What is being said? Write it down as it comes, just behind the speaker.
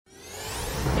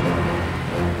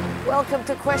Welcome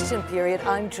to Question Period.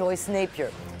 I'm Joyce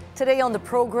Napier. Today on the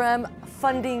program,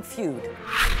 funding feud.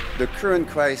 The current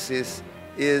crisis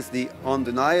is the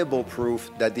undeniable proof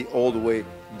that the old way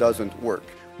doesn't work.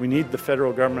 We need the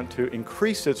federal government to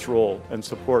increase its role and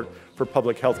support for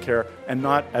public health care and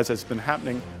not, as has been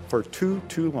happening for too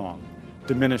long,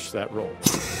 diminish that role.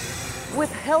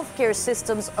 With healthcare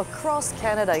systems across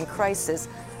Canada in crisis,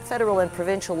 federal and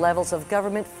provincial levels of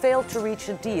government failed to reach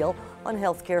a deal on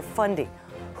healthcare funding.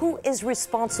 Who is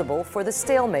responsible for the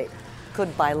stalemate?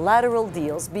 Could bilateral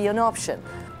deals be an option?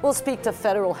 We'll speak to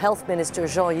Federal Health Minister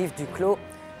Jean-Yves Duclos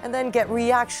and then get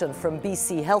reaction from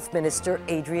BC Health Minister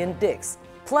Adrian Dix.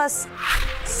 Plus,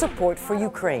 support for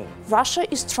Ukraine. Russia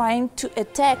is trying to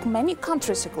attack many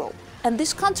countries abroad, and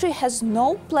this country has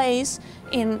no place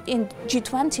in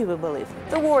G20, we believe.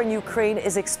 The war in Ukraine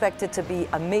is expected to be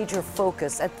a major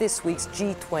focus at this week's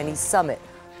G20 summit.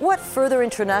 What further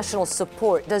international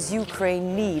support does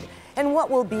Ukraine need, and what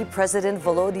will be President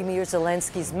Volodymyr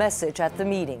Zelensky's message at the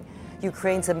meeting?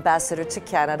 Ukraine's ambassador to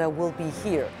Canada will be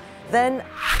here. Then,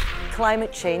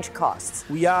 climate change costs.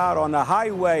 We are on a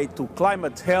highway to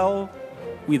climate hell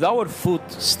with our foot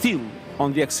still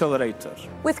on the accelerator.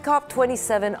 With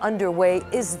COP27 underway,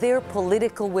 is there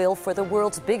political will for the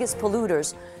world's biggest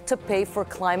polluters to pay for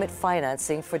climate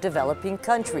financing for developing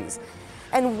countries?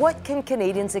 And what can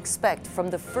Canadians expect from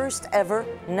the first ever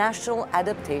national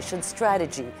adaptation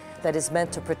strategy that is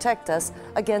meant to protect us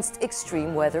against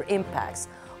extreme weather impacts?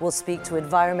 We'll speak to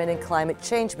Environment and Climate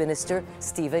Change Minister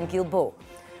Steven Guilbeault.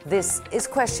 This is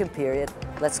Question Period.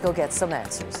 Let's go get some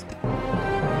answers.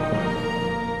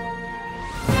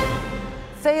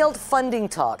 Failed funding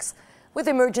talks. With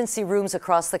emergency rooms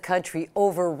across the country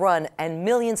overrun and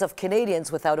millions of Canadians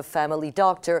without a family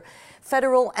doctor,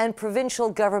 federal and provincial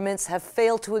governments have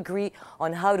failed to agree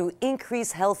on how to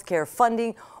increase healthcare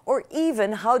funding or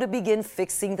even how to begin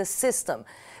fixing the system.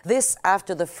 This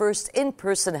after the first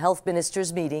in-person health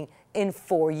ministers' meeting in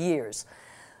 4 years.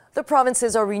 The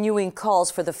provinces are renewing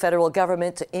calls for the federal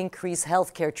government to increase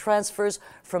healthcare transfers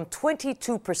from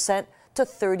 22% to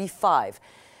 35%.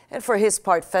 And for his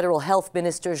part, Federal Health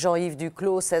Minister Jean-Yves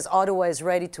Duclos says Ottawa is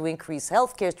ready to increase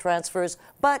healthcare transfers,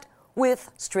 but with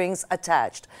strings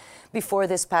attached. Before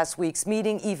this past week's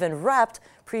meeting even wrapped,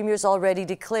 premiers already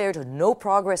declared no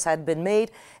progress had been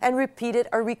made and repeated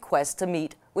a request to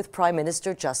meet with Prime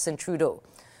Minister Justin Trudeau.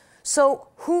 So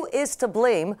who is to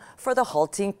blame for the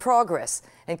halting progress?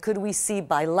 And could we see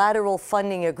bilateral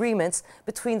funding agreements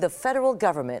between the federal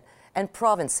government and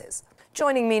provinces?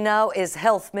 Joining me now is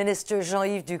Health Minister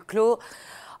Jean-Yves Duclos.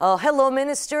 Hello,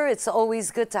 Minister. It's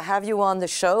always good to have you on the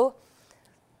show.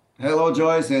 Hello,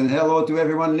 Joyce, and hello to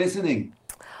everyone listening.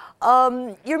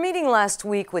 Your meeting last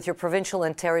week with your provincial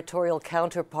and territorial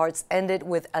counterparts ended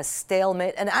with a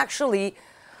stalemate and actually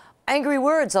angry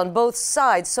words on both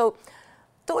sides. So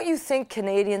don't you think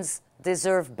Canadians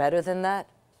deserve better than that?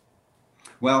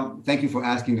 Well, thank you for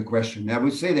asking the question. I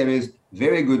would say there is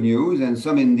very good news and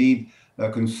some indeed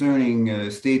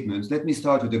concerning statements. Let me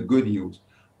start with the good news.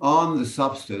 On the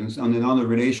substance, on the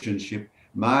relationship,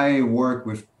 my work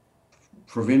with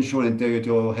provincial and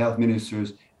territorial health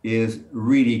ministers is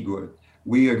really good.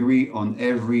 We agree on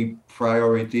every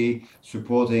priority,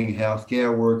 supporting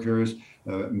healthcare workers,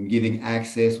 giving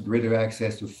access, greater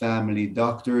access to family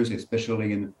doctors,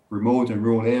 especially in remote and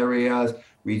rural areas,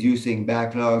 reducing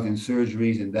backlogs in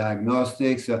surgeries and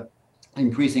diagnostics,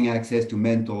 increasing access to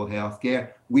mental health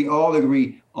care. We all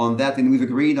agree on that, and we've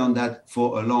agreed on that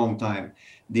for a long time.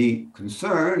 The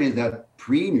concern is that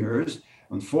premiers,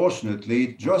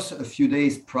 unfortunately, just a few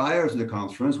days prior to the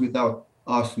conference, without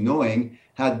us knowing,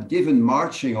 had given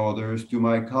marching orders to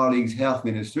my colleagues, health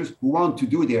ministers, who want to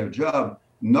do their job,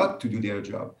 not to do their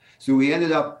job. So we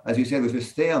ended up, as you said, with a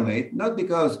stalemate, not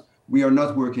because we are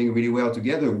not working really well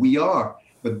together, we are,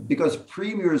 but because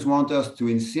premiers want us to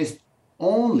insist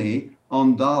only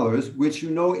on dollars, which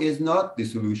is not the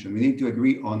solution. We need to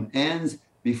agree on ends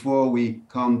before we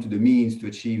come to the means to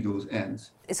achieve those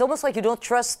ends. It's almost like you don't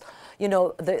trust,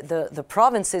 the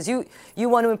provinces. You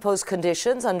want to impose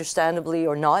conditions, understandably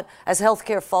or not, as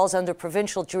healthcare falls under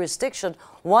provincial jurisdiction.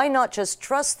 Why not just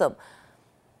trust them?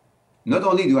 Not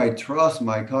only do I trust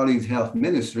my colleagues, health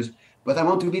ministers, but I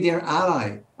want to be their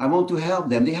ally. I want to help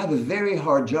them. They have a very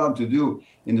hard job to do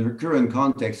in the current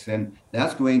context, and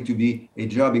that's going to be a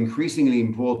job increasingly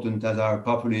important as our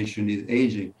population is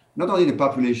aging. Not only the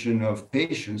population of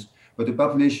patients, but the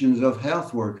populations of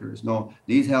health workers. Now,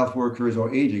 these health workers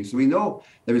are aging. So we know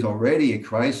there is already a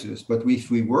crisis, but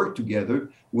if we work together,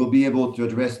 we'll be able to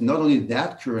address not only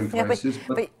that current crisis,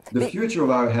 but the future of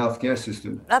our healthcare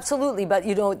system. Absolutely, but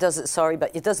it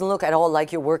doesn't look at all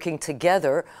like you're working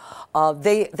together.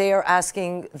 They are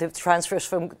asking the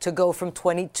transfers to go from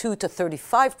 22 to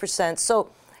 35%.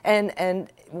 So,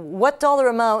 and what dollar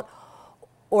amount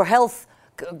or health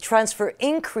transfer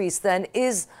increase then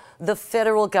is the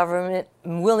federal government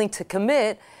willing to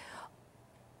commit?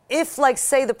 If, like,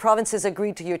 say, the provinces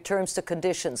agree to your terms to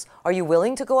conditions, are you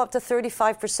willing to go up to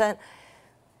 35%?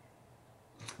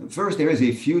 First, there is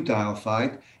a futile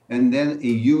fight and then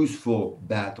a useful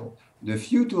battle. The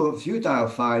futile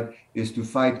fight is to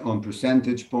fight on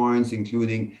percentage points,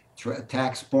 including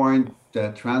tax point,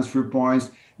 transfer points.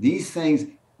 These things,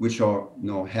 which are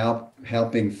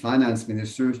helping finance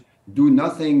ministers, do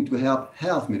nothing to help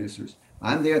health ministers.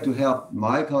 I'm there to help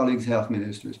my colleagues, health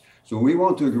ministers. So we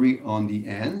want to agree on the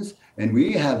ends, and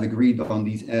we have agreed on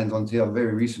these ends until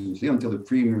very recently, until the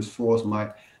premiers forced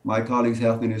my colleagues,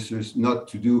 health ministers, not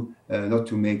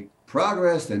to make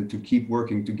progress and to keep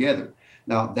working together.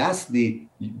 Now, that's the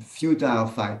futile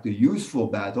fight. The useful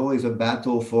battle is a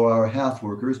battle for our health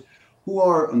workers who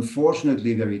are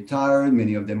unfortunately very tired.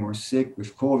 Many of them are sick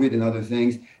with COVID and other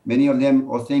things. Many of them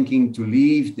are thinking to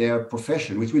leave their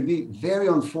profession, which would be very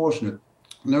unfortunate.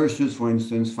 Nurses, for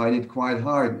instance, find it quite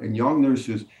hard, and young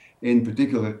nurses in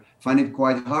particular find it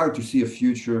quite hard to see a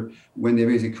future when there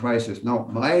is a crisis. Now,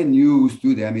 my news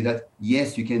to them is that,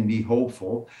 yes, you can be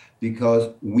hopeful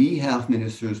because we health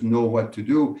ministers know what to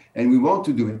do and we want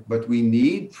to do it, but we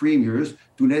need premiers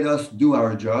to let us do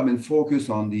our job and focus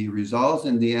on the results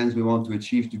and the ends we want to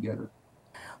achieve together.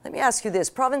 Let me ask you this.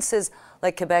 Provinces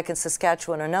like Quebec and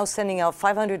Saskatchewan are now sending out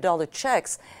 $500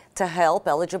 checks to help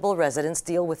eligible residents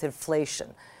deal with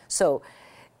inflation. So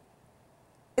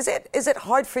is it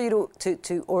hard for you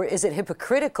to or is it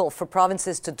hypocritical for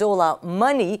provinces to dole out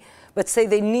money but say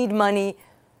they need money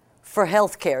for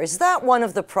health care? Is that one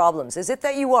of the problems? Is it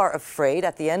that you are afraid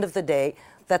at the end of the day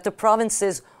that the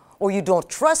provinces, or you don't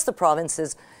trust the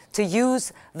provinces to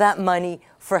use that money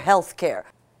for health care?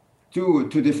 Two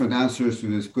different answers to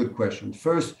this good question.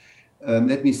 First,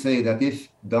 let me say that if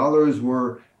dollars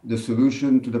were the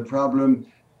solution to the problem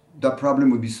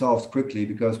would be solved quickly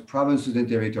because provinces and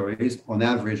territories, on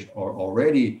average, are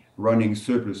already running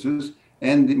surpluses,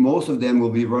 and most of them will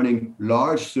be running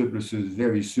large surpluses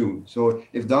very soon. So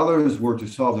if dollars were to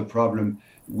solve the problem,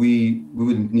 we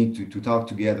wouldn't need to talk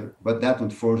together. But that,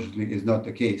 unfortunately, is not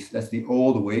the case. That's the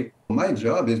old way. My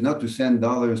job is not to send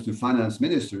dollars to finance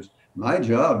ministers. My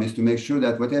job is to make sure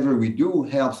that whatever we do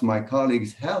helps my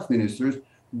colleagues, health ministers,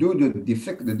 do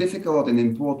the difficult and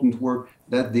important work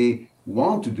that they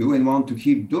want to do and want to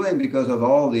keep doing because of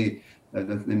all the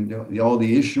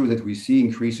issues that we see,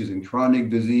 increases in chronic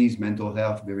disease, mental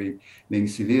health being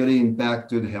severely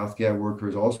impacted, healthcare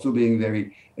workers also being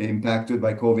very impacted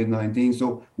by COVID-19.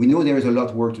 So we know there is a lot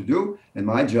of work to do. And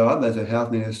my job as a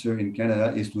health minister in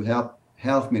Canada is to help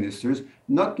health ministers,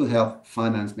 not to help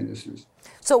finance ministers.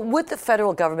 So would the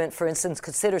federal government, for instance,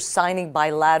 consider signing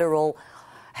bilateral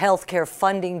healthcare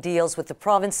funding deals with the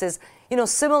provinces,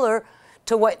 similar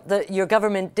to what your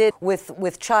government did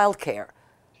with childcare?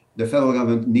 The federal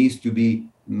government needs to be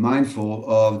mindful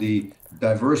of the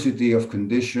diversity of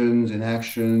conditions and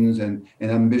actions and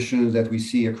ambitions that we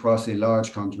see across a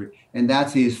large country. And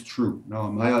that is true. Now,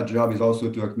 my job is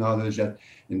also to acknowledge that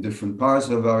in different parts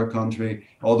of our country,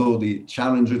 although the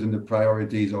challenges and the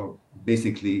priorities are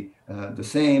basically the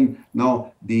same,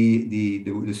 now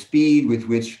the speed with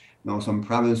which some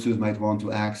provinces might want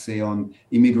to act, say, on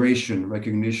immigration,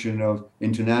 recognition of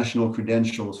international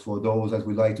credentials for those that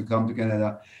would like to come to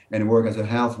Canada and work as a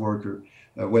health worker,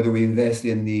 whether we invest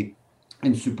in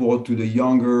support to the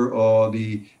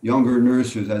younger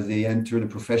nurses as they enter the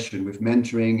profession with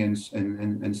mentoring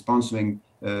and sponsoring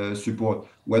support,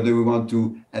 whether we want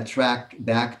to attract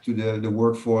back to the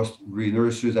workforce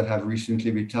nurses that have recently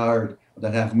retired,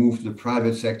 that have moved to the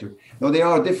private sector. Now, there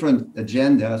are different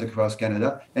agendas across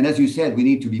Canada. And as you said, we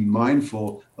need to be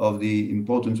mindful of the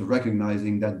importance of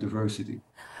recognizing that diversity.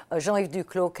 Jean-Yves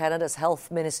Duclos, Canada's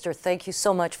Health Minister, thank you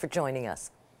so much for joining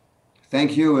us.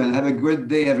 Thank you, and have a good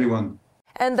day, everyone.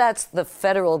 And that's the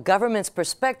federal government's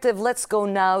perspective. Let's go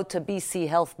now to BC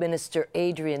Health Minister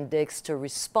Adrian Dix to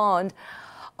respond.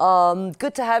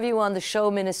 Good to have you on the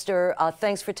show, Minister.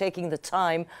 Thanks for taking the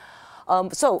time.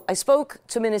 So I spoke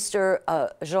to Minister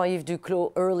Jean-Yves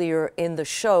Duclos earlier in the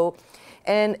show,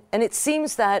 and it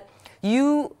seems that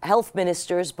you health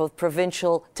ministers, both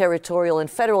provincial, territorial, and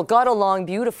federal, got along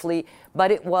beautifully, but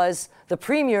it was the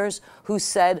premiers who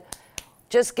said,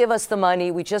 just give us the money.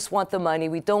 We just want the money.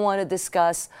 We don't want to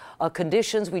discuss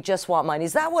conditions. We just want money.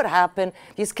 Is that what happened?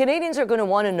 Because Canadians are going to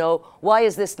want to know, why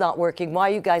is this not working? Why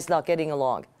are you guys not getting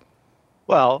along?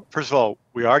 Well, first of all,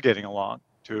 we are getting along.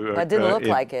 That didn't look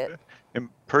like it.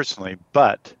 Personally,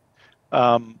 but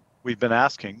we've been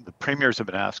asking, the premiers have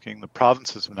been asking, the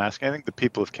provinces have been asking, I think the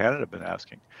people of Canada have been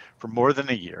asking for more than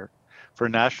a year for a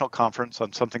national conference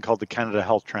on something called the Canada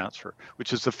Health Transfer,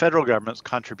 which is the federal government's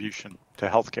contribution to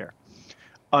healthcare.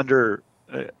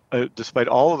 Despite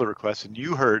all of the requests, and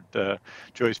you heard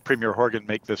Joyce, Premier Horgan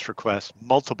make this request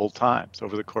multiple times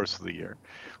over the course of the year,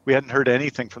 we hadn't heard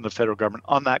anything from the federal government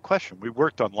on that question. We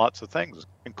worked on lots of things,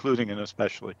 including and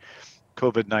especially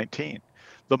COVID-19.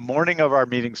 The morning of our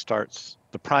meeting starts,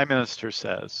 the Prime Minister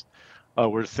says,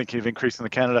 we're thinking of increasing the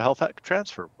Canada Health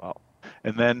Transfer. Well,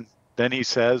 and then he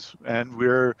says, and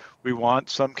we want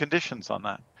some conditions on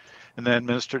that. And then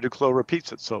Minister Duclos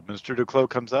repeats it. So Minister Duclos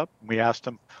comes up, and we asked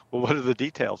him, well, what are the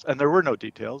details? And there were no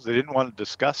details. They didn't want to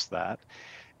discuss that.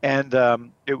 And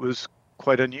it was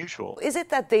quite unusual. Is it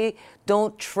that they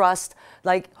don't trust,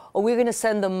 like, oh, we're going to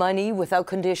send them money without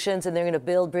conditions and they're going to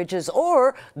build bridges,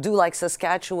 or do like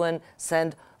Saskatchewan,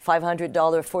 send $500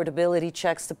 affordability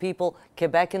checks to people?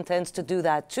 Quebec intends to do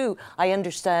that too. I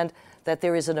understand that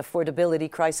there is an affordability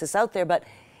crisis out there, but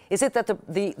is it that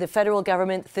the federal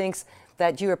government thinks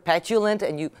that you're petulant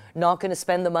and you're not going to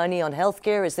spend the money on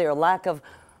healthcare? Is there a lack of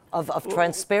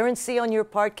transparency on your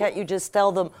part? Can't you just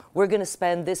tell them, we're going to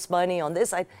spend this money on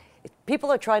this?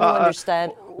 People are trying to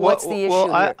understand what's the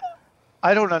issue here.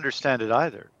 I don't understand it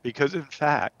either, because in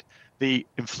fact, the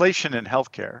inflation in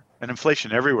healthcare, and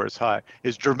inflation everywhere is high,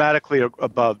 is dramatically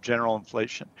above general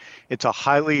inflation. It's a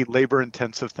highly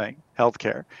labor-intensive thing,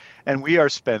 healthcare, and we are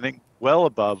spending well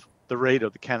above the rate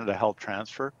of the Canada Health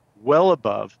Transfer, well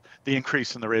above the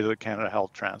increase in the rate of the Canada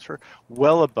Health Transfer,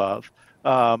 well above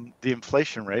the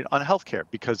inflation rate on healthcare,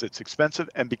 because it's expensive,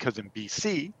 and because in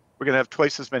BC, we're going to have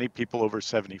twice as many people over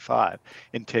 75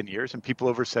 in 10 years, and people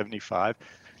over 75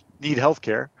 need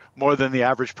healthcare more than the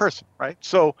average person, right?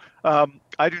 So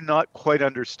I do not quite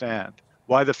understand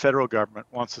why the federal government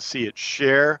wants to see it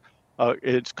share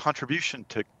its contribution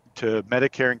to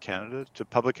Medicare in Canada, to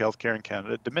public health care in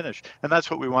Canada, diminish. And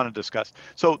that's what we want to discuss.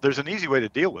 So there's an easy way to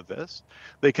deal with this.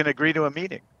 They can agree to a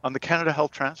meeting on the Canada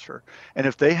Health Transfer. And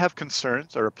if they have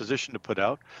concerns or a position to put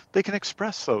out, they can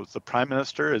express those. The Prime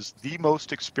Minister is the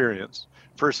most experienced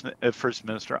First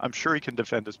Minister. I'm sure he can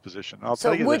defend his position. I'll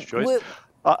tell you this, Joyce.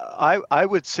 I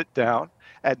would sit down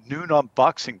at noon on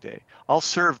Boxing Day. I'll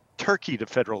serve turkey to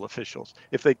federal officials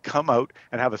if they come out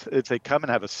and have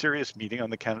a serious meeting on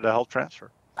the Canada Health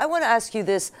Transfer. I want to ask you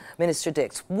this, Minister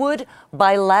Dix. Would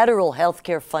bilateral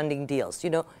healthcare funding deals,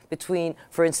 between,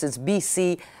 for instance,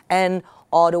 BC and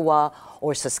Ottawa,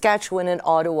 or Saskatchewan and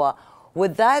Ottawa,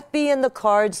 would that be in the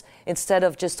cards instead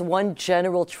of just one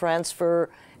general transfer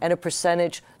and a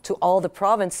percentage to all the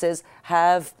provinces,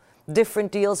 have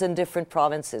different deals in different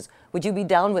provinces? Would you be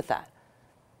down with that?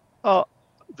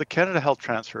 The Canada Health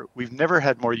Transfer, we've never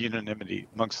had more unanimity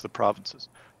amongst the provinces.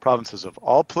 Provinces of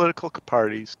all political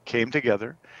parties came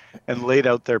together and laid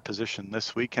out their position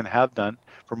this week, and have done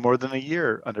for more than a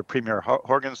year under Premier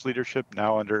Horgan's leadership,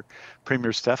 now under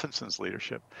Premier Stephenson's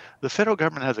leadership. The federal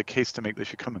government has a case to make. They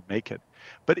should come and make it.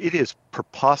 But it is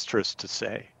preposterous to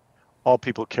say all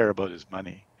people care about is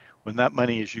money, when that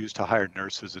money is used to hire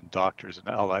nurses and doctors and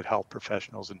allied health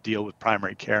professionals and deal with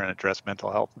primary care and address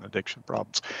mental health and addiction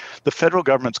problems. The federal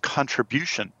government's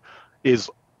contribution is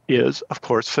of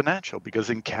course financial, because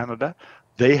in Canada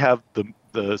they have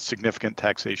the significant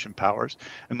taxation powers,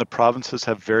 and the provinces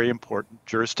have very important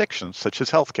jurisdictions such as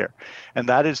healthcare. And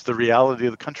that is the reality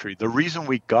of the country. The reason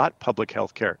we got public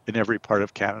healthcare in every part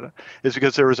of Canada is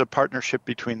because there was a partnership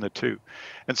between the two.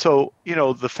 And so,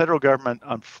 the federal government,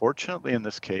 unfortunately in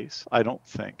this case, I don't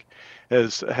think,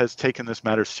 has taken this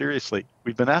matter seriously.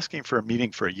 We've been asking for a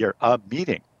meeting for a year,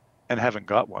 and haven't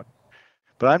got one.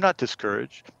 But I'm not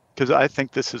discouraged, because I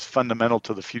think this is fundamental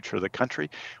to the future of the country.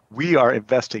 We are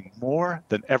investing more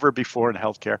than ever before in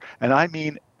healthcare, and I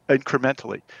mean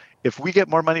incrementally. If we get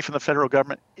more money from the federal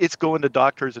government, it's going to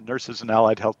doctors and nurses and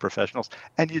allied health professionals,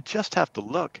 and you just have to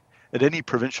look at any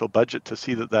provincial budget to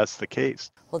see that that's the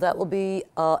case. Well, that will be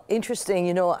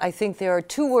interesting. I think there are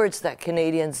two words that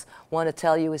Canadians want to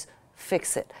tell you is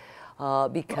fix it.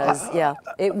 Because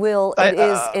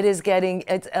it is getting,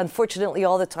 it's unfortunately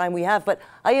all the time we have, but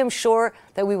I am sure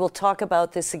that we will talk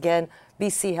about this again.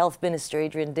 BC Health Minister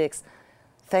Adrian Dix,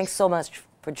 thanks so much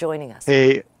for joining us.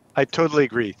 Hey, I totally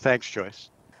agree. Thanks,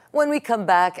 Joyce. When we come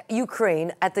back,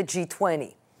 Ukraine at the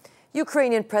G20.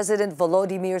 Ukrainian President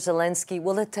Volodymyr Zelensky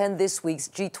will attend this week's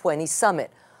G20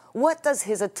 summit. What does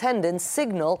his attendance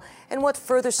signal, and what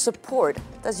further support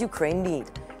does Ukraine need?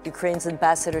 Ukraine's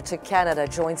ambassador to Canada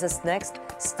joins us next.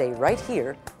 Stay right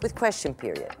here with Question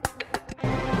Period.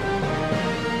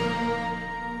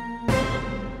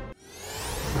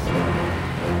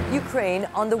 Ukraine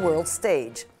on the world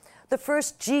stage. The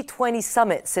first G20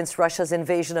 summit since Russia's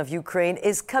invasion of Ukraine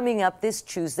is coming up this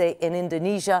Tuesday in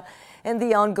Indonesia, and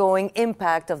the ongoing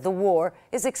impact of the war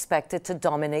is expected to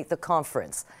dominate the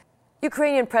conference.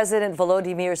 Ukrainian President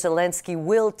Volodymyr Zelensky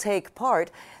will take part,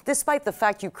 despite the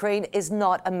fact Ukraine is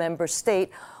not a member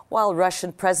state, while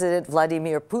Russian President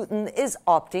Vladimir Putin is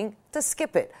opting to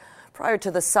skip it. Prior to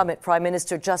the summit, Prime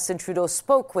Minister Justin Trudeau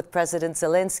spoke with President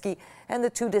Zelensky, and the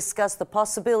two discussed the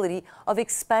possibility of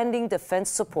expanding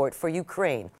defense support for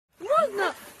Ukraine.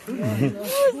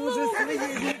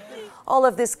 All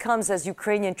of this comes as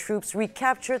Ukrainian troops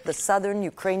recaptured the southern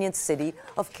Ukrainian city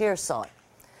of Kherson,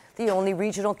 the only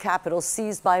regional capital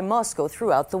seized by Moscow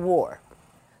throughout the war.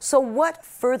 So what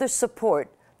further support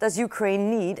does Ukraine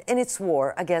need in its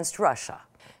war against Russia?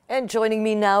 And joining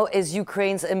me now is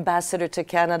Ukraine's ambassador to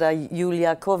Canada,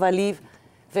 Yulia Kovaliv.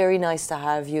 Very nice to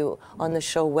have you on the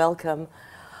show. Welcome.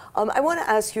 I want to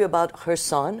ask you about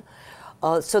Kherson.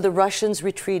 So the Russians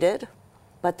retreated,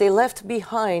 but they left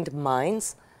behind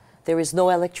mines. There is no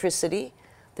electricity,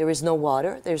 there is no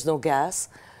water, there's no gas.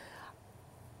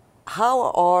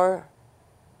 How are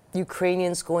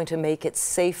Ukrainians going to make it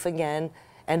safe again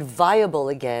and viable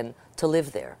again to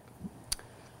live there?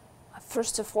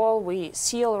 First of all, we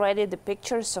see already the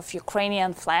pictures of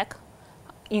Ukrainian flag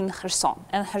in Kherson.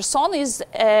 And Kherson is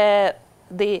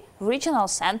the regional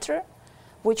center,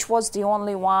 which was the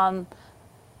only one,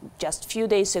 just a few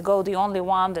days ago, the only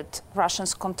one that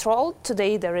Russians controlled.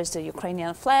 Today there is the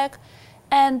Ukrainian flag,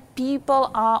 and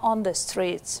people are on the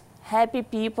streets, happy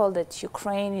people that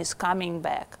Ukraine is coming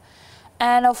back.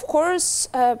 And of course,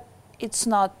 it's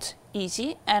not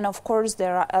easy. And of course,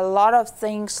 there are a lot of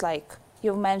things like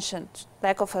you've mentioned,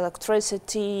 lack of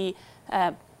electricity,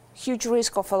 huge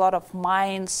risk of a lot of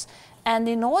mines. And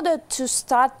in order to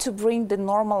start to bring the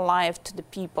normal life to the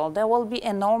people, there will be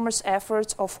enormous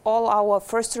efforts of all our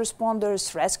first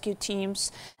responders, rescue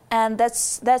teams. And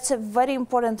that's a very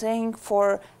important thing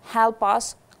for help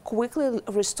us quickly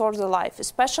restore the life,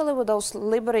 especially with those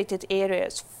liberated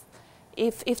areas.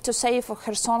 If to say for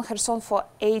Kherson for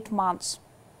 8 months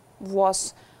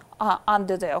was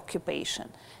under the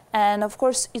occupation. And of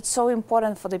course, it's so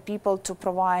important for the people to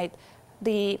provide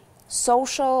the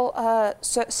social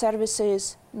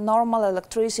services, normal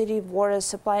electricity, water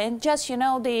supply, and just,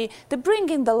 the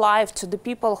bringing the life to the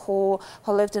people who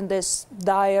lived in this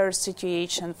dire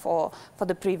situation for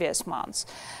the previous months.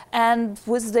 And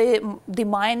with the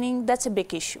mining, that's a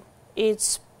big issue.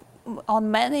 It's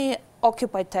on many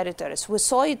occupied territories. We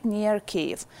saw it near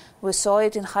Kyiv. We saw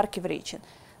it in Kharkiv region.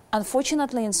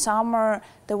 Unfortunately, in summer,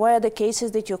 there were the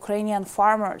cases that Ukrainian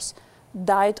farmers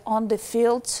died on the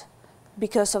fields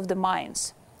because of the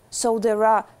mines. So there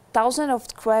are thousands of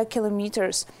square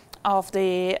kilometers of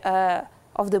the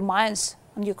mines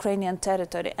on Ukrainian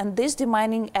territory, and these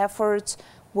demining efforts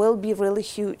will be really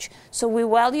huge. So we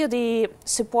value the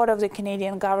support of the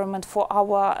Canadian government for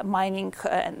our mining,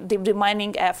 the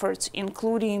mining efforts,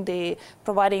 including the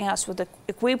providing us with the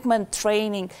equipment,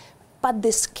 training. But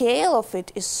the scale of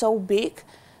it is so big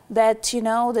that, we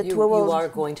will... You are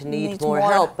going to need more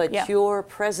help, but your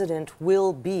president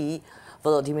will be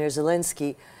Volodymyr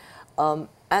Zelensky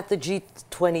at the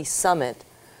G20 summit.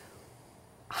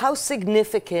 How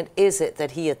significant is it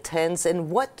that he attends,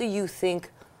 and what do you think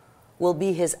will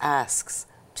be his asks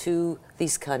to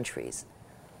these countries?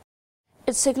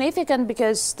 It's significant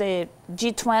because the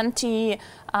G20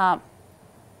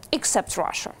 accepts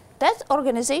Russia. That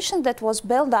organization that was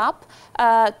built up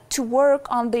to work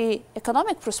on the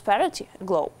economic prosperity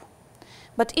globe.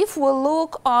 But if we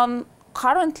look on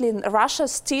currently Russia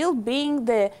still being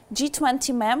the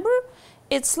G20 member,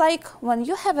 it's like when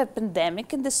you have a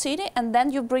pandemic in the city and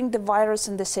then you bring the virus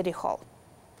in the city hall.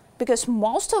 Because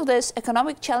most of these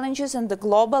economic challenges and the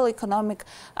global economic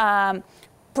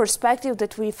perspective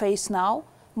that we face now,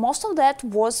 most of that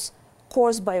was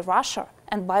caused by Russia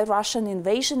and by Russian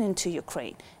invasion into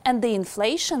Ukraine. And the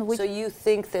inflation... So you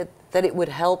think that it would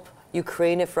help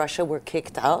Ukraine if Russia were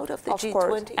kicked out of the G20? Of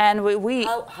course. And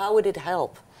How would it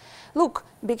help? Look,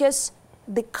 because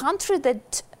the country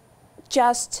that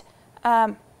just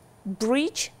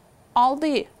breach all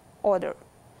the order,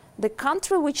 the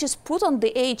country which is put on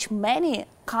the edge many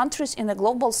countries in the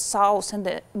global south and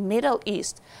the Middle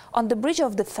East on the bridge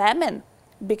of the famine,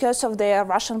 because of their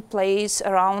Russian plays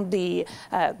around the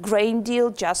grain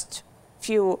deal just a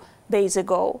few days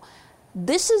ago,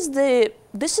 this is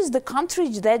the country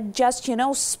that just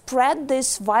spread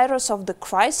this virus of the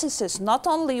crises, not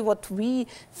only what we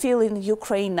feel in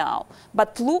Ukraine now,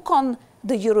 but look on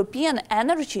the European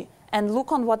energy and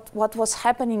look on what was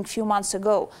happening a few months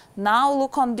ago. Now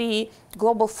look on the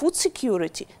global food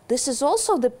security. This is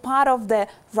also the part of the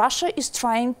Russia is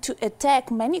trying to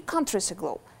attack many countries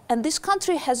aglobe. And this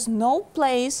country has no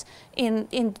place in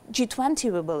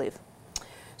G20, we believe.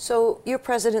 So your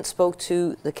president spoke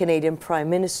to the Canadian Prime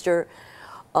Minister,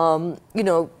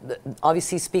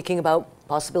 obviously speaking about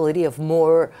possibility of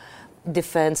more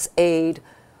defense aid.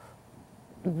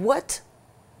 What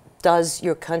does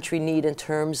your country need in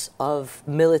terms of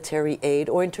military aid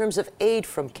or in terms of aid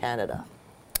from Canada?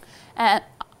 And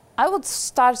I would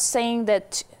start saying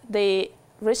that the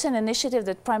recent initiative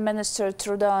that Prime Minister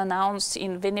Trudeau announced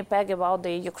in Winnipeg about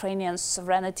the Ukrainian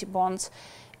sovereignty bonds,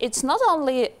 it's not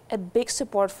only a big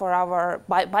support for our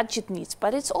budget needs,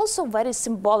 but it's also very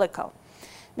symbolical.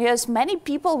 Because many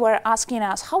people were asking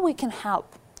us how we can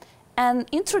help. And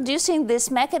introducing this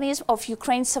mechanism of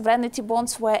Ukraine sovereignty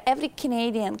bonds where every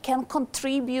Canadian can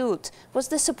contribute with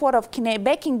the support of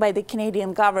backing by the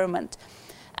Canadian government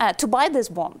to buy these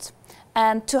bonds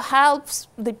and to help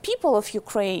the people of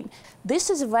Ukraine. This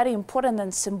is a very important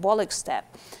and symbolic step.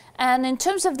 And in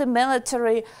terms of the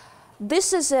military,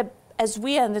 this is as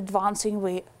we are advancing,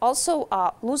 we also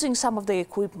are losing some of the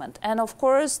equipment. And of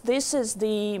course, this is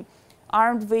the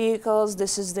armed vehicles,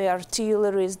 this is the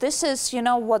artillery, this is,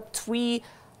 what we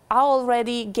are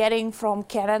already getting from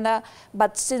Canada.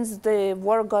 But since the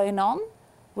war going on,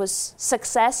 with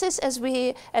successes as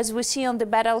we see on the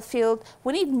battlefield,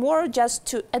 we need more just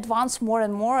to advance more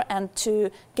and more and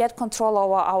to get control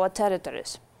over our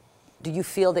territories. Do you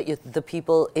feel that the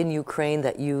people in Ukraine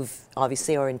that you've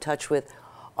obviously are in touch with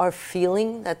are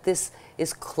feeling that this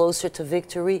is closer to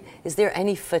victory? Is there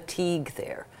any fatigue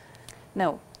there?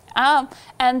 No.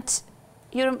 And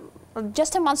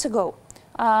just a month ago,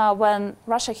 when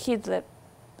Russia hit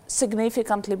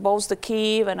significantly both the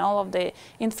Kyiv and all of the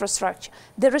infrastructure,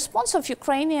 the response of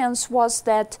Ukrainians was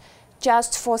that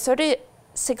just for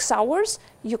 36 hours,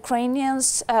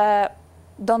 Ukrainians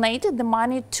donated the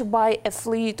money to buy a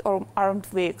fleet of armed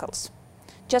vehicles.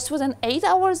 Just within 8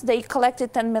 hours, they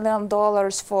collected $10 million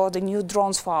for the new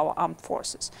drones for our armed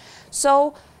forces.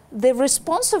 So the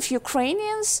response of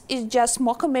Ukrainians is just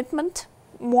more commitment,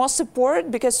 more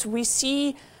support, because we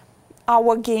see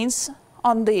our gains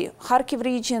on the Kharkiv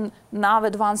region, now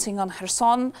advancing on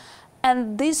Kherson.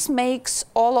 And this makes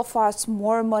all of us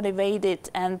more motivated,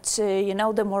 and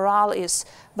the morale is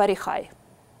very high.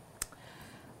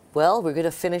 Well, we're going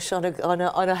to finish on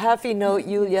a happy note.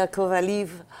 Yulia Kovaliv,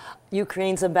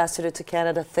 Ukraine's ambassador to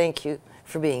Canada, thank you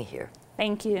for being here.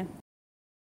 Thank you.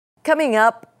 Coming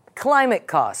up, climate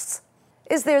costs.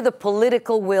 Is there the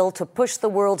political will to push the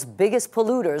world's biggest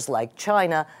polluters like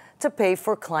China to pay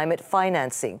for climate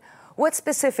financing? What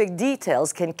specific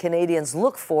details can Canadians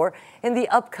look for in the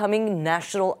upcoming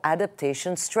National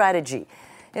Adaptation Strategy?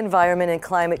 Environment and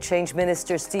Climate Change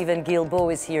Minister Steven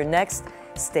Guilbeault is here next.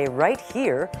 Stay right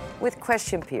here with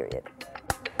Question Period.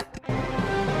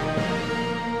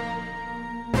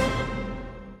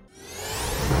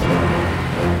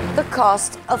 The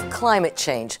cost of climate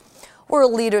change.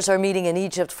 World leaders are meeting in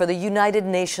Egypt for the United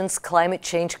Nations Climate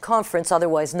Change Conference,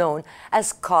 otherwise known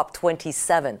as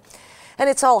COP27. And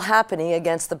it's all happening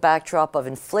against the backdrop of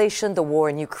inflation, the war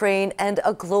in Ukraine, and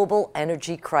a global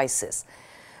energy crisis.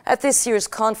 At this year's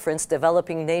conference,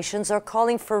 developing nations are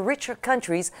calling for richer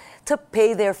countries to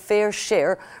pay their fair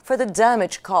share for the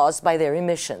damage caused by their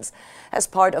emissions. As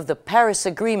part of the Paris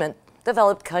Agreement,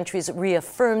 developed countries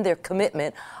reaffirmed their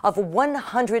commitment of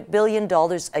 $100 billion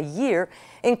a year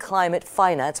in climate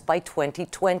finance by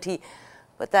 2020,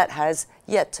 but that has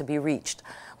yet to be reached.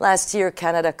 Last year,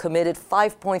 Canada committed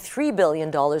 $5.3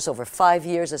 billion over 5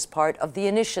 years as part of the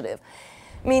initiative.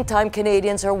 Meantime,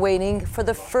 Canadians are waiting for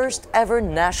the first ever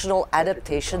National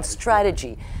Adaptation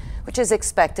Strategy, which is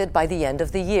expected by the end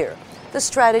of the year. The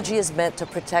strategy is meant to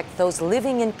protect those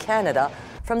living in Canada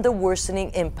from the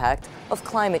worsening impact of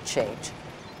climate change.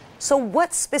 So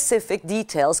what specific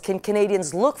details can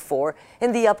Canadians look for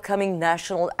in the upcoming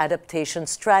National Adaptation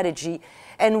Strategy,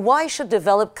 and why should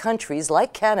developed countries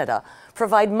like Canada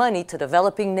provide money to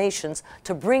developing nations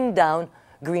to bring down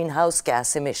greenhouse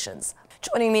gas emissions?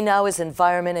 Joining me now is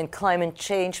Environment and Climate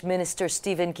Change Minister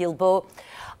Steven Guilbeault.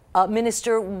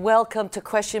 Minister, welcome to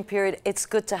Question Period. It's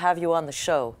good to have you on the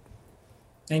show.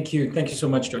 Thank you. Thank you so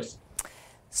much, Joyce.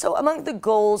 So among the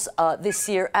goals this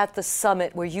year at the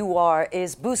summit where you are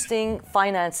is boosting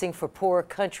financing for poor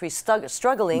countries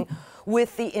struggling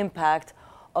with the impact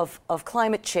of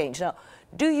climate change. Now,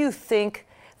 do you think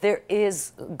there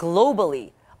is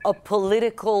globally a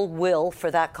political will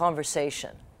for that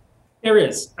conversation? There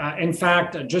is. In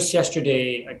fact, just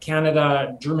yesterday,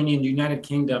 Canada, Germany, and the United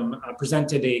Kingdom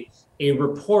presented a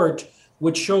report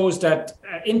which shows that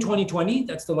in 2020,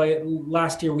 that's the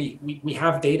last year we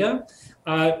have data,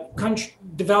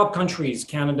 developed countries,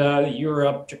 Canada,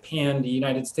 Europe, Japan, the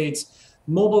United States,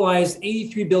 mobilized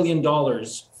 $83 billion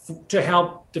to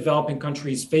help developing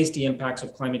countries face the impacts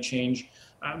of climate change,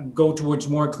 go towards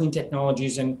more clean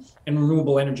technologies and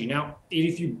renewable energy. Now,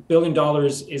 $83 billion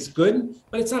is good,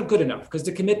 but it's not good enough because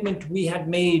the commitment we had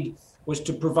made was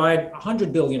to provide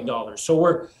 $100 billion.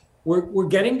 So we're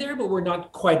getting there, but we're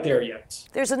not quite there yet.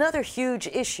 There's another huge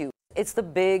issue. It's the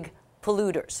big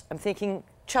polluters. I'm thinking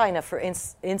China, for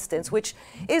instance, which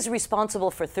is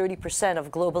responsible for 30%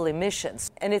 of global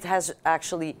emissions. And it has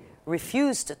actually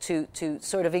refused to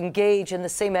sort of engage in the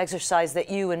same exercise that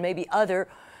you and maybe other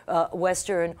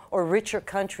Western or richer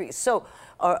countries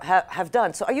have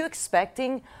done. So are you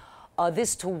expecting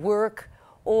this to work,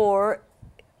 or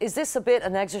is this a bit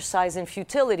an exercise in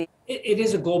futility? It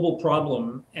is a global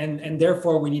problem, and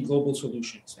therefore we need global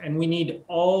solutions. And we need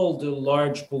all the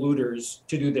large polluters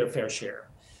to do their fair share.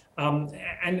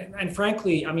 And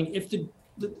frankly, I mean, if the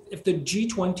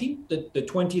G20, the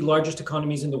 20 largest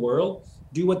economies in the world,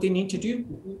 do what they need to do,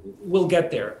 we'll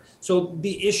get there. So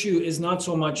the issue is not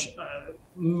so much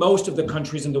most of the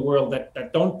countries in the world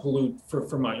that don't pollute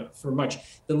for much.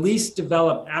 The least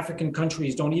developed African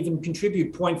countries don't even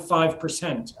contribute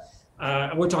 0.5%.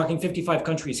 We're talking 55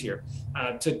 countries here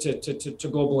to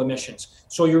global emissions.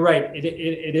 So you're right.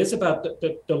 It is about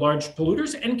the large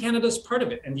polluters, and Canada's part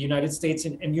of it, and the United States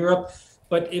and Europe.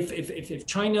 But if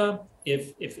China,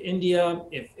 if India,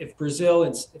 if Brazil,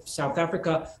 and if South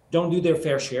Africa don't do their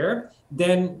fair share,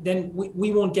 then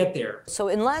we won't get there. So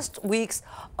in last week's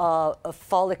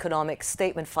fall economic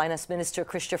statement, Finance Minister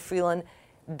Chrystia Freeland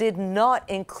did not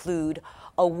include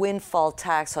a windfall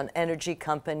tax on energy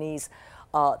companies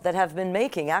that have been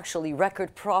making actually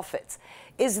record profits.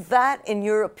 Is that, in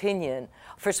your opinion,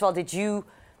 first of all, did you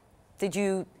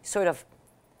sort of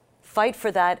fight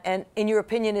for that? And in your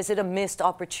opinion, is it a missed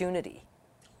opportunity?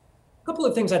 A couple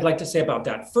of things I'd like to say about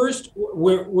that. First,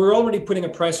 we're already putting a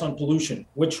price on pollution,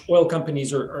 which oil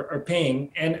companies are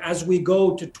paying. And as we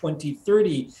go to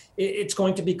 2030, it's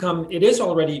going to become, it is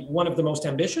already one of the most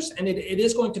ambitious, and it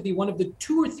is going to be one of the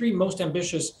 2 or 3 most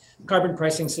ambitious carbon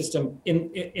pricing system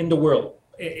in the world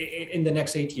in the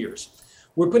next 8 years.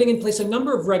 We're putting in place a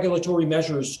number of regulatory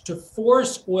measures to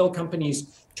force oil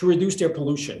companies to reduce their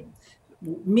pollution,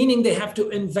 meaning they have to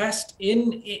invest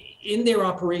in their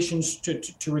operations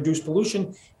to reduce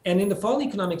pollution. And in the fall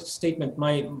economic statement,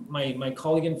 my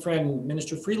colleague and friend,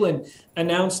 Minister Freeland,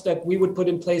 announced that we would put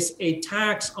in place a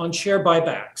tax on share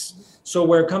buybacks. So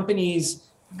where companies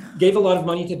gave a lot of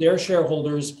money to their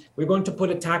shareholders, we're going to put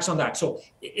a tax on that. So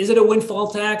is it a windfall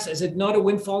tax? Is it not a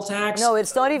windfall tax? No,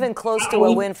 it's not even close to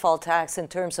a windfall tax in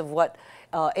terms of what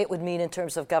it would mean in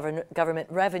terms of government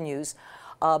revenues.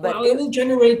 But it will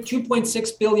generate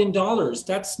 $2.6 billion.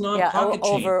 That's not pocket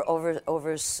change.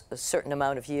 Over a certain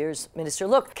amount of years, Minister.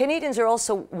 Look, Canadians are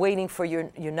also waiting for your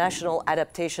national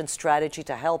adaptation strategy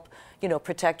to help,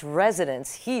 protect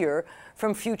residents here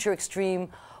from future extreme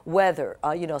weather,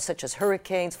 such as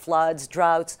hurricanes, floods,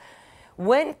 droughts.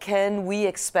 When can we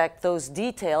expect those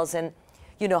details, and,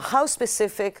 how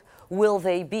specific will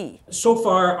they be? So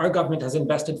far, our government has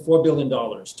invested $4 billion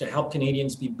to help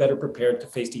Canadians be better prepared to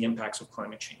face the impacts of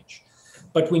climate change.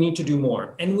 But we need to do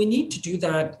more. And we need to do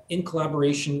that in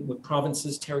collaboration with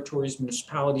provinces, territories,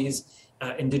 municipalities,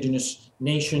 Indigenous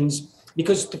nations,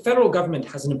 because the federal government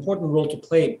has an important role to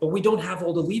play, but we don't have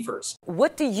all the levers.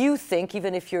 What do you think,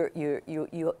 even if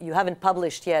you haven't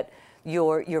published yet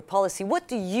your policy, what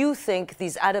do you think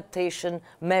these adaptation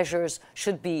measures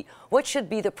should be? What should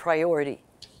be the priority?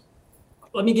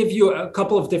 Let me give you a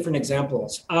couple of different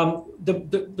examples.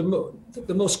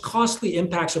 The most costly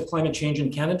impacts of climate change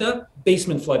in Canada,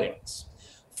 basement floodings.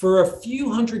 For a few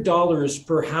 $100s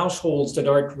per households that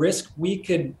are at risk, we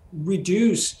could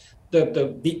reduce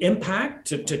the impact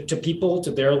to people,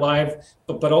 to their life,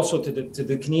 but also to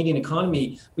the Canadian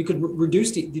economy. We could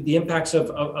reduce the impacts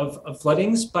of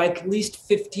floodings by at least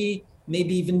 50,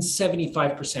 maybe even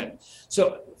 75%.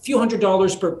 So a few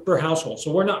 $100s per household.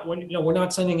 So we're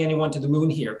not sending anyone to the moon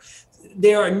here.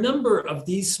 There are a number of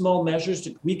these small measures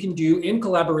that we can do in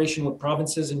collaboration with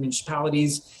provinces and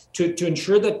municipalities to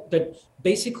ensure that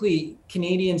basically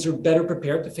Canadians are better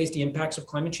prepared to face the impacts of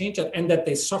climate change, and that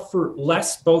they suffer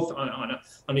less, both on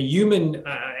a human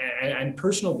and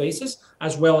personal basis,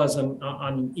 as well as on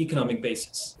an economic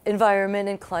basis. Environment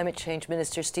and Climate Change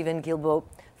Minister Steven Guilbeault,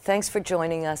 Thanks for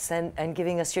joining us and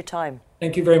giving us your time.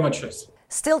 Thank you very much, Joyce.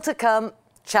 Still to come,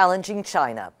 challenging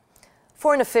China.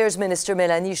 Foreign Affairs Minister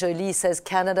Mélanie Joly says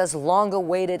Canada's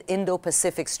long-awaited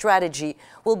Indo-Pacific strategy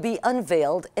will be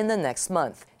unveiled in the next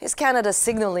month. Is Canada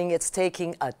signaling it's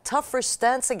taking a tougher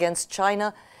stance against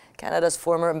China? Canada's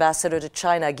former ambassador to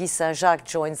China, Guy Saint-Jacques,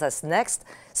 joins us next.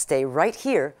 Stay right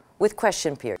here with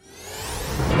Question Period.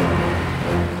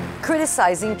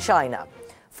 Criticizing China.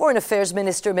 Foreign Affairs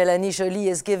Minister Mélanie Joly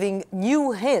is giving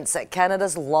new hints at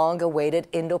Canada's long-awaited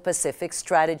Indo-Pacific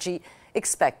strategy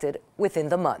expected within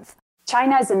the month.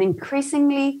 China is an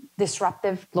increasingly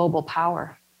disruptive global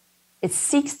power. It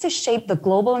seeks to shape the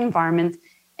global environment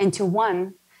into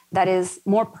one that is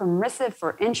more permissive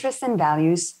for interests and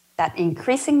values that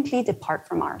increasingly depart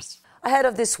from ours. Ahead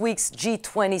of this week's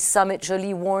G20 summit,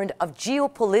 Joly warned of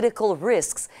geopolitical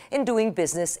risks in doing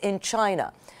business in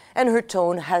China. And her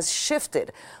tone has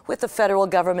shifted, with the federal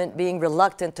government being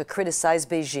reluctant to criticize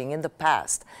Beijing in the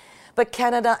past. But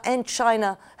Canada and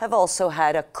China have also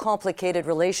had a complicated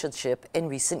relationship in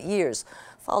recent years,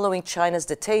 following China's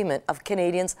detainment of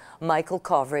Canadians Michael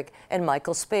Kovrig and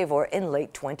Michael Spavor in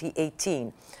late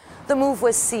 2018. The move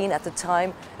was seen at the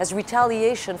time as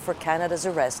retaliation for Canada's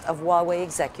arrest of Huawei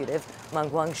executive Meng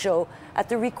Wanzhou at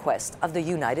the request of the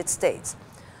United States.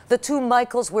 The two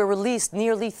Michaels were released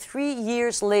nearly 3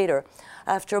 years later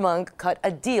after Meng cut a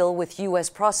deal with U.S.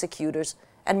 prosecutors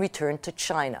and returned to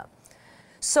China.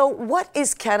 So what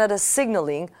is Canada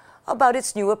signaling about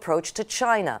its new approach to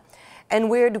China? And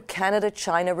where do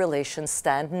Canada-China relations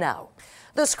stand now?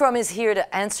 The Scrum is here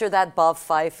to answer that. Bob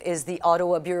Fife is the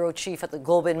Ottawa bureau chief at the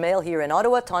Globe and Mail here in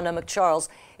Ottawa. Tonda McCharles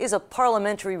is a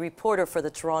parliamentary reporter for the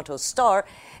Toronto Star.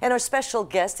 And our special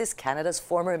guest is Canada's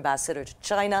former ambassador to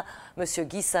China, Monsieur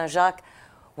Guy Saint-Jacques.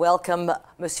 Welcome,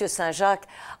 Monsieur Saint-Jacques.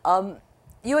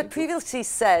 You had previously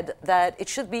said that it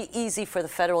should be easy for the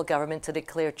federal government to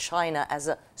declare China as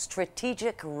a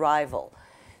strategic rival.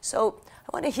 So I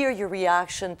want to hear your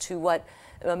reaction to what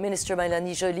Minister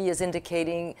Mélanie Joly is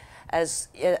indicating as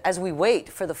we wait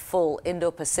for the full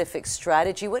Indo-Pacific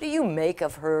strategy. What do you make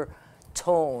of her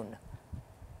tone?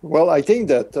 Well, I think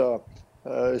that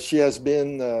she has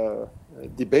been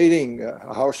debating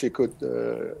how she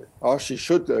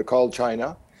should call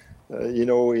China.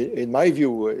 In my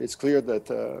view, it's clear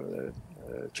that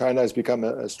China has become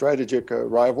a strategic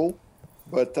rival.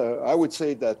 But I would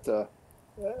say that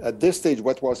at this stage,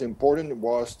 what was important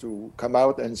was to come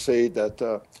out and say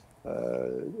that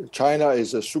China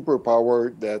is a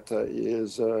superpower that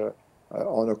is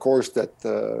on a course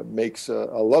that makes a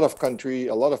lot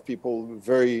of people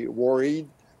very worried.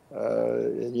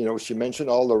 She mentioned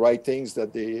all the right things,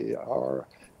 that they are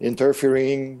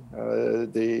interfering,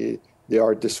 they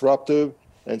are disruptive.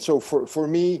 And so for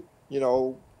me,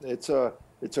 it's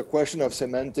a question of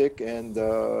semantic, and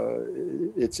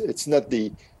it's not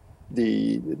the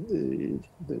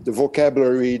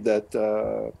vocabulary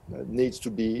that needs to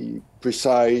be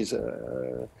precise,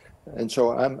 and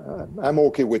so I'm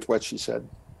okay with what she said.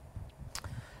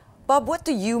 Bob, what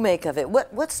do you make of it?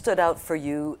 What stood out for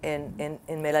you in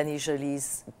Mélanie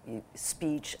Joly's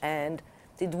speech, and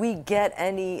did we get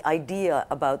any idea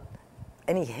about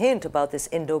any hint about this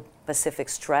Indo-Pacific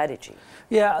strategy?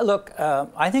 Yeah, look,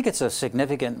 I think it's a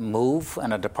significant move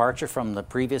and a departure from the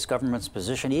previous government's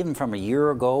position, even from a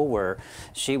year ago, where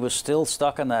she was still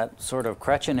stuck in that sort of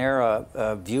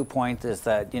Chrétien-era viewpoint, is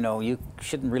that, you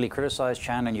shouldn't really criticize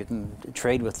China and you can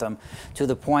trade with them, to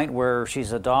the point where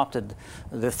she's adopted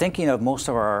the thinking of most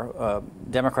of our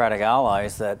democratic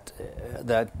allies that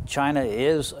China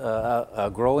is a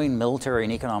growing military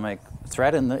and economic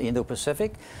threat in the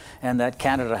Indo-Pacific, and that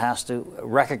Canada has to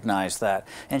recognize that.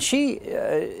 And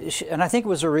and I think it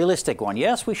was a realistic one.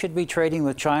 Yes, we should be trading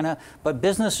with China, but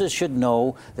businesses should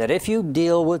know that if you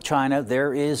deal with China,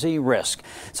 there is a risk.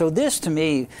 So this, to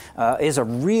me, is a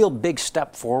real big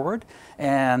step forward.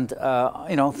 And,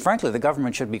 frankly, the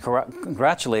government should be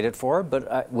congratulated for it,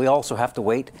 but we also have to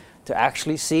wait to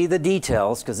actually see the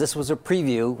details, because this was a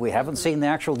preview. We haven't seen the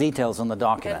actual details in the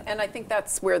document. And I think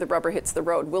that's where the rubber hits the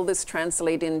road. Will this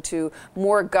translate into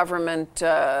more government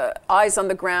eyes on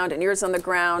the ground and ears on the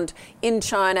ground in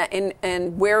China,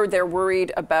 and where they're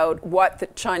worried about what the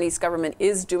Chinese government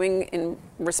is doing in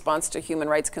response to human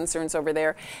rights concerns over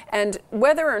there, and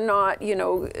whether or not,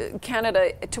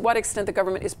 Canada, to what extent the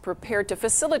government is prepared to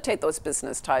facilitate those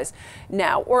business ties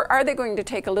now, or are they going to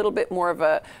take a little bit more of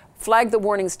a flag the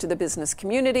warnings to the business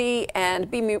community and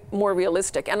be more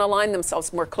realistic and align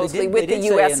themselves more closely with the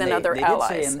U.S. and other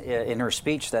allies. They did say in her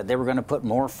speech that they were going to put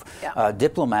more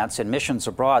diplomats in missions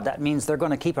abroad. That means they're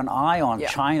going to keep an eye on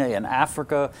China and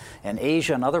Africa and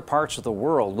Asia and other parts of the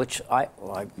world, which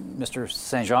Mr.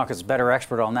 Saint-Jacques is a better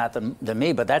expert on that than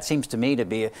me, but that seems to me to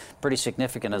be pretty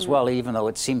significant as well, even though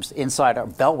it seems inside our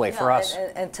beltway for us.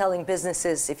 And telling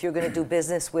businesses, if you're going to do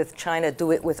business with China,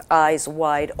 do it with eyes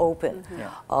wide open.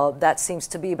 That seems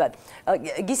to be. But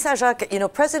Guy Saint-Jacques,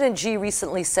 President Xi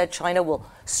recently said China will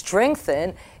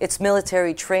strengthen its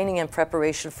military training and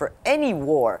preparation for any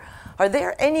war. Are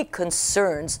there any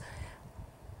concerns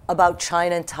about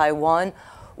China and Taiwan?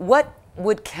 What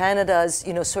would Canada's,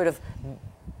 sort of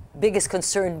biggest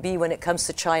concern be when it comes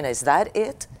to China? Is that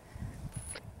it?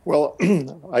 Well,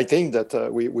 I think that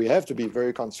we have to be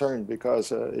very concerned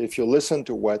because if you listen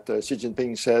to what Xi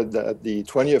Jinping said at the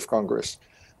 20th Congress,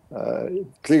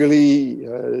 clearly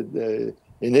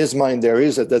in his mind there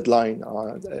is a deadline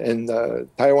and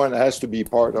Taiwan has to be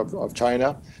part of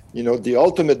China. The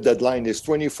ultimate deadline is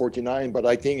 2049, but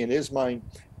I think in his mind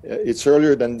it's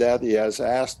earlier than that. He has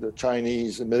asked the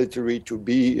Chinese military to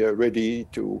be ready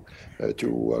to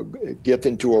get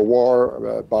into a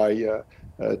war by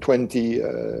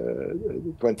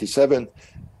 2027.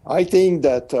 I think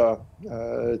that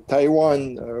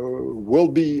Taiwan will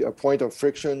be a point of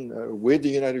friction with the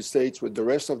United States, with the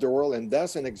rest of the world. And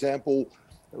that's an example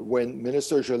when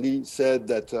Minister Joly said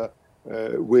that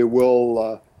we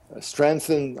will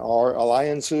strengthen our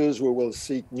alliances, we will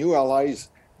seek new allies.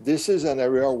 This is an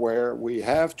area where we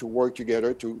have to work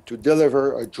together to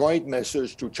deliver a joint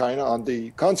message to China on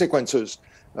the consequences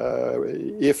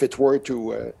if it were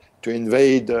to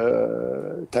invade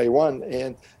Taiwan.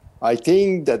 And I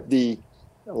think that the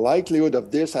likelihood of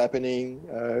this happening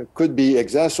could be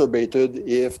exacerbated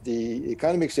if the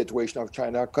economic situation of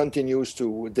China continues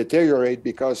to deteriorate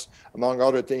because, among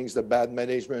other things, the bad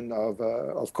management of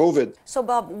COVID. So,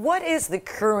 Bob, what is the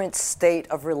current state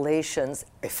of relations,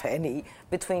 if any,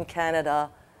 between Canada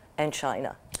and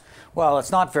China? Well,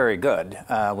 it's not very good.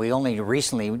 We only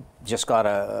recently just got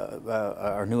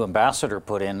our new ambassador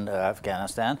put in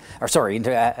into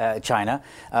China.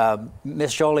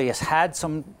 Ms. Joly has had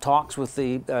some talks with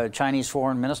the Chinese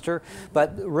foreign minister,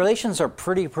 but relations are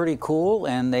pretty cool,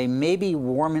 and they may be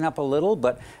warming up a little,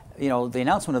 but the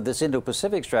announcement of this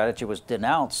Indo-Pacific strategy was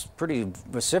denounced pretty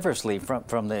vociferously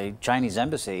from the Chinese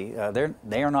embassy.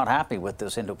 They are not happy with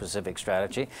this Indo-Pacific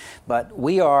strategy, but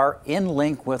we are in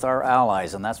link with our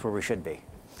allies, and that's where we should be.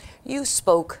 You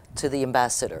spoke to the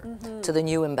ambassador, to the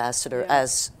new ambassador,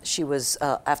 as she was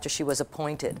after she was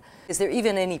appointed. Is there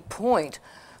even any point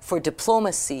for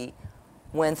diplomacy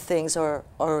when things are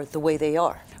the way they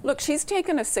are? Look, she's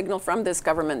taken a signal from this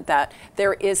government that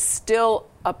there is still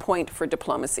a point for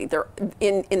diplomacy. There,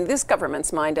 in this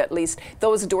government's mind at least,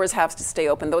 those doors have to stay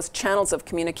open. Those channels of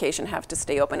communication have to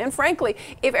stay open. And frankly,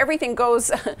 if everything goes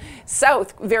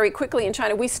south very quickly in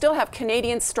China, we still have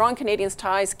strong Canadian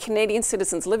ties, Canadian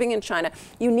citizens living in China.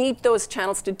 You need those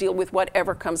channels to deal with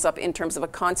whatever comes up in terms of a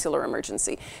consular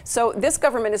emergency. So this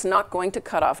government is not going to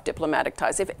cut off diplomatic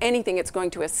ties. If anything, it's going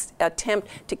to attempt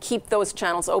to keep those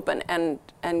channels open. And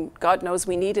God knows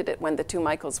we needed it when the two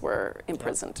Michaels were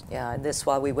imprisoned. Yeah, and this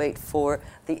while we wait for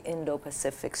the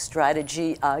Indo-Pacific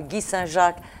strategy. Guy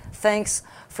Saint-Jacques, thanks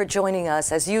for joining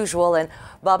us as usual, and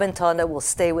Bob and Tonda will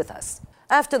stay with us.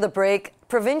 After the break,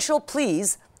 provincial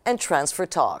pleas and transfer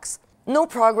talks. No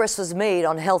progress was made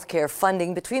on healthcare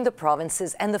funding between the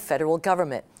provinces and the federal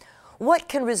government. What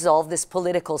can resolve this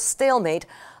political stalemate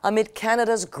amid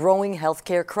Canada's growing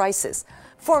healthcare crisis?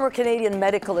 Former Canadian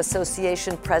Medical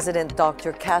Association President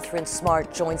Dr. Catherine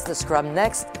Smart joins the scrum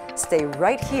next. Stay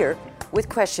right here with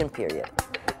Question Period.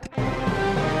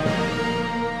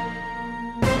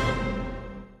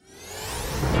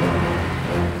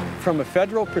 From a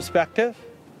federal perspective,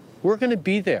 we're going to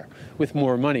be there with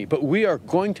more money, but we are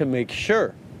going to make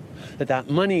sure that that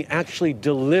money actually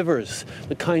delivers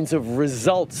the kinds of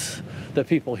results that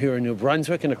people here in New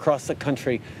Brunswick and across the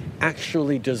country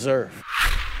actually deserve.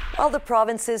 While the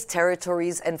provinces,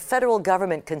 territories, and federal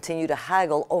government continue to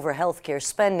haggle over healthcare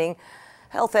spending,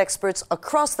 health experts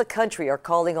across the country are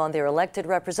calling on their elected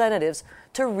representatives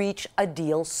to reach a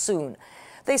deal soon.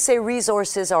 They say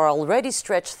resources are already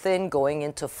stretched thin going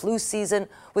into flu season,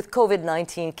 with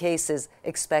COVID-19 cases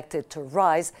expected to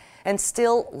rise and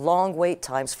still long wait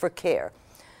times for care.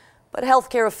 But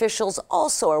healthcare officials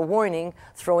also are warning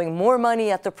throwing more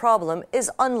money at the problem is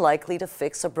unlikely to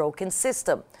fix a broken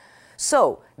system.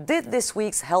 So, did this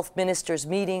week's health ministers'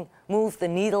 meeting move the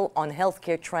needle on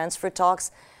healthcare transfer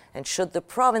talks? And should the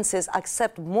provinces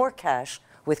accept more cash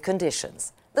with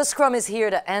conditions? The Scrum is here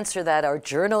to answer that. Our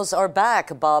journos are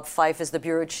back. Bob Fife is the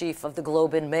bureau chief of the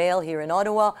Globe and Mail here in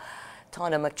Ottawa.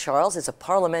 Tana McCharles is a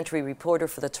parliamentary reporter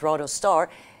for the Toronto Star.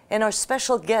 And our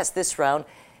special guest this round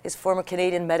is former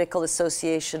Canadian Medical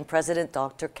Association President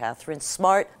Dr. Catherine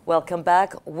Smart. Welcome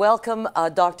back. Welcome,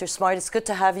 Dr. Smart. It's good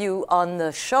to have you on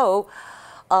the show.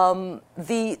 The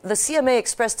CMA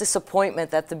expressed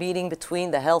disappointment that the meeting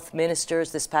between the health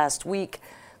ministers this past week,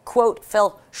 quote,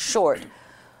 fell short.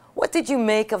 What did you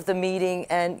make of the meeting,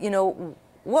 and,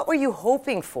 what were you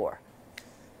hoping for?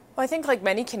 Well, I think like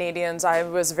many Canadians, I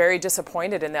was very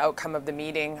disappointed in the outcome of the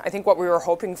meeting. I think what we were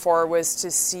hoping for was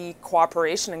to see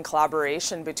cooperation and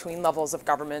collaboration between levels of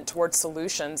government towards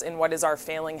solutions in what is our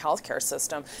failing healthcare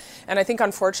system. And I think,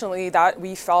 unfortunately, that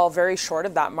we fell very short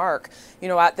of that mark.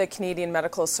 At the Canadian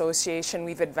Medical Association,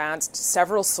 we've advanced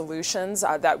several solutions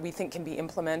that we think can be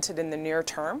implemented in the near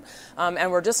term. And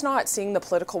we're just not seeing the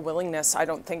political willingness, I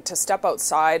don't think, to step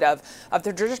outside of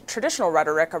the traditional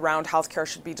rhetoric around healthcare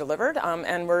should be delivered.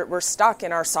 And we're stuck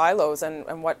in our silos,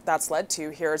 and what that's led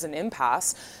to here is an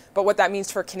impasse. But what that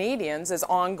means for Canadians is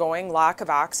ongoing lack of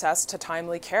access to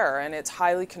timely care, and it's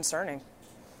highly concerning.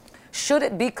 Should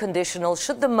it be conditional?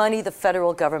 Should the money the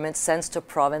federal government sends to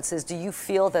provinces, do you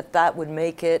feel that would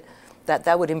make it,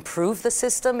 that would improve the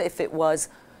system if it was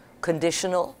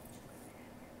conditional?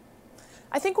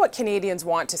 I think what Canadians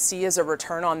want to see is a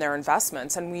return on their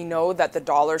investments, and we know that the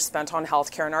dollars spent on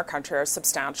healthcare in our country are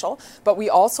substantial, but we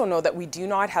also know that we do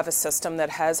not have a system that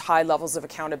has high levels of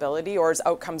accountability or is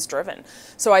outcomes driven.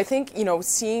 So I think,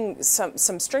 seeing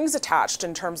some strings attached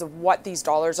in terms of what these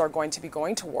dollars are going to be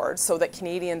going towards so that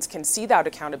Canadians can see that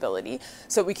accountability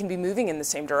so that we can be moving in the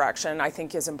same direction, I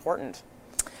think is important.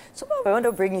 So I want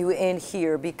to bring you in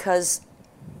here because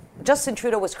Justin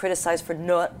Trudeau was criticized for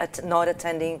not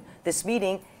attending this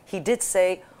meeting. He did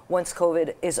say, once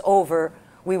COVID is over,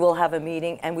 we will have a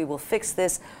meeting and we will fix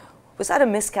this. Was that a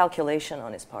miscalculation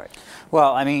on his part?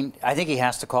 Well, I think he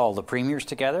has to call the premiers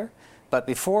together. But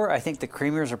before I think the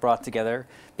premiers are brought together,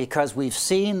 because we've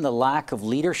seen the lack of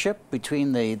leadership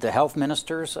between the health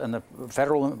ministers and the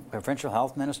federal and provincial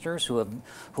health ministers who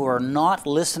are not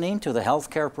listening to the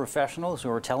healthcare professionals who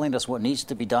are telling us what needs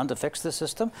to be done to fix the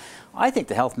system. I think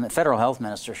the federal health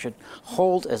minister should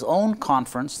hold his own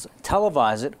conference,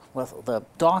 televise it with the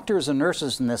doctors and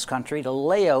nurses in this country to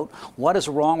lay out what is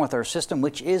wrong with our system,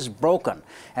 which is broken,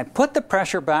 and put the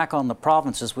pressure back on the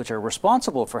provinces, which are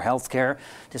responsible for healthcare,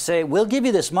 to say, we'll give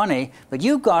you this money, but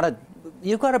you've got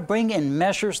to bring in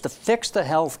measures to fix the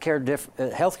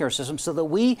healthcare system so that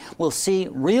we will see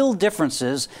real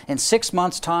differences in 6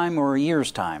 months' time or a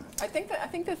year's time. I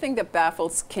think the thing that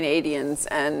baffles Canadians,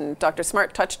 and Dr.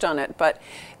 Smart touched on it, but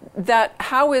that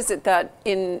how is it that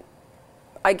in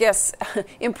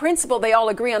principle, they all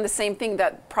agree on the same thing,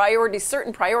 that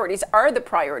certain priorities are the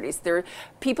priorities.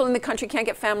 People in the country can't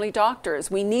get family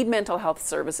doctors. We need mental health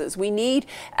services. We need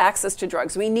access to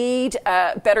drugs. We need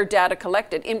better data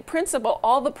collected. In principle,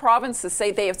 all the provinces say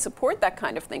they support that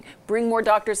kind of thing. Bring more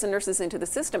doctors and nurses into the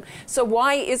system. So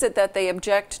why is it that they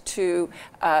object to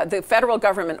the federal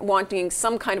government wanting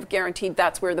some kind of guarantee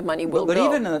that's where the money will go?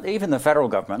 But even the federal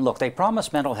government, look, they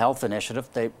promised mental health initiative.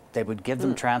 They would give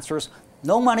them transfers.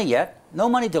 No money yet. No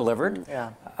money delivered.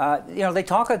 Yeah. They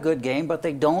talk a good game, but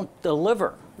they don't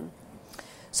deliver.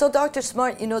 So, Dr.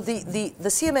 Smart, the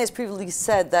CMA has previously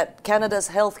said that Canada's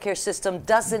healthcare system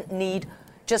doesn't need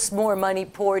just more money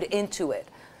poured into it.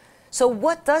 So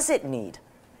what does it need?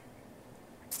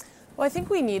 Well, I think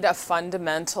we need a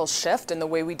fundamental shift in the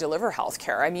way we deliver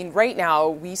healthcare. I mean, right now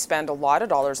we spend a lot of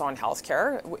dollars on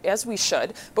healthcare, as we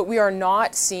should, but we are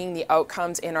not seeing the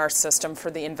outcomes in our system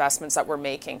for the investments that we're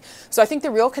making. So I think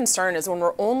the real concern is when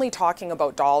we're only talking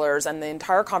about dollars and the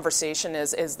entire conversation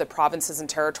is the provinces and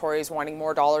territories wanting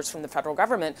more dollars from the federal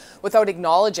government without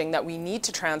acknowledging that we need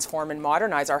to transform and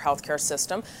modernize our healthcare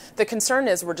system. The concern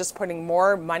is we're just putting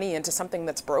more money into something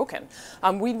that's broken.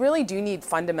 We really do need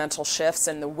fundamental shifts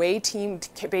in the way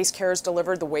team-based care is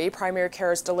delivered, the way primary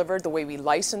care is delivered, the way we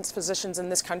license physicians in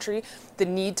this country, the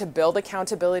need to build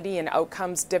accountability and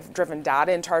outcomes-driven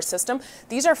data into our system.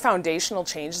 These are foundational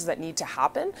changes that need to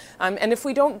happen. And if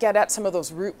we don't get at some of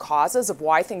those root causes of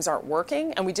why things aren't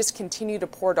working, and we just continue to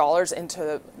pour dollars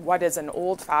into what is an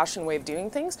old-fashioned way of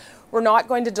doing things, we're not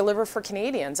going to deliver for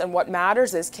Canadians. And what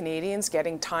matters is Canadians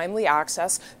getting timely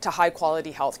access to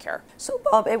high-quality health care. So,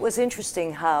 Bob, it was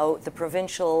interesting how the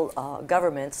provincial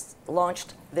governments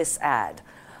launched this ad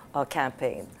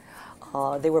campaign.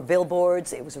 There were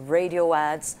billboards, it was radio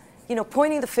ads,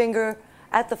 pointing the finger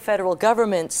at the federal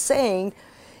government, saying,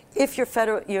 if your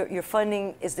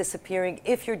funding is disappearing,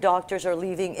 if your doctors are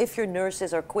leaving, if your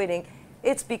nurses are quitting,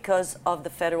 it's because of the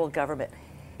federal government.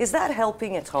 Is that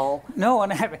helping at all? No,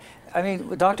 and I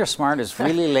mean, Dr. Smart has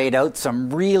really laid out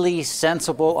some really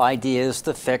sensible ideas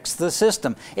to fix the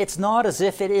system. It's not as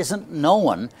if it isn't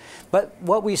known, but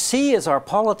what we see is our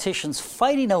politicians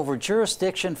fighting over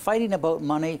jurisdiction, fighting about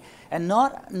money, and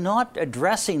not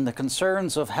addressing the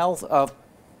concerns of health of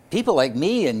people like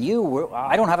me and you.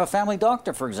 I don't have a family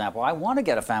doctor, for example. I want to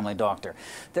get a family doctor.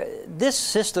 This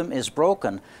system is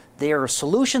broken. There are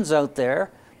solutions out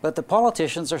there, but the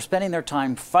politicians are spending their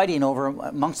time fighting over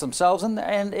amongst themselves,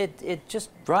 and it just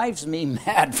drives me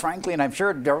mad, frankly, and I'm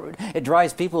sure it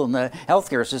drives people in the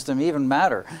healthcare system even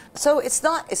madder. So it's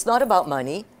not about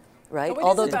money, right? Oh,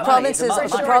 although the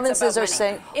provinces are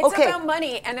saying, it's about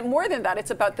money, and more than that,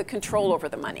 it's about the control over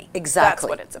the money. Exactly. That's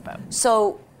what it's about.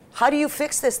 So how do you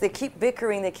fix this? They keep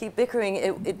bickering.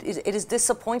 It is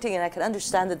disappointing, and I can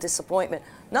understand the disappointment,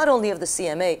 not only of the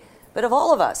CMA, but of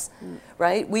all of us,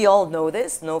 right? We all know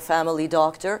this, no family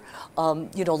doctor,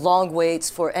 long waits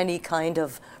for any kind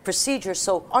of procedure.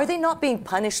 So are they not being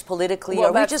punished politically?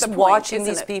 Well, are we just watching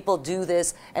these people do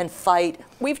this and fight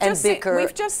and bicker?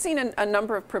 We've just seen a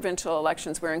number of provincial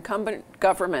elections where incumbent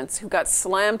governments who got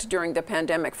slammed during the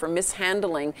pandemic for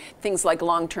mishandling things like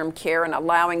long-term care and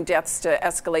allowing deaths to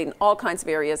escalate in all kinds of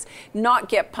areas not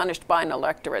get punished by an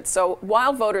electorate. So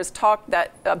while voters talk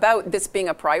about this being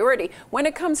a priority, when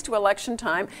it comes to election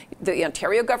time, the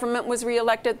Ontario government was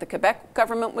re-elected, the Quebec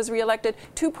government was re-elected,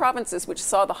 2 provinces which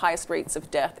saw the highest rates of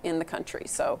death in the country.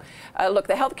 So look,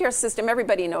 the healthcare system,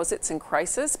 everybody knows it's in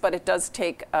crisis, but it does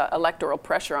take electoral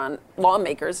pressure on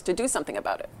lawmakers to do something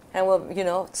about it. And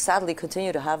we'll, sadly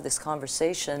continue to have this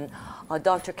conversation.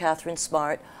 Dr. Catherine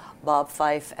Smart, Bob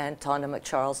Fife, and Tonda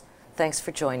McCharles, thanks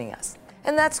for joining us.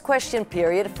 And that's Question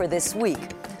Period for this week.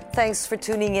 Thanks for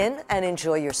tuning in and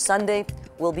enjoy your Sunday.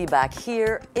 We'll be back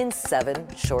here in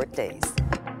 7 short days.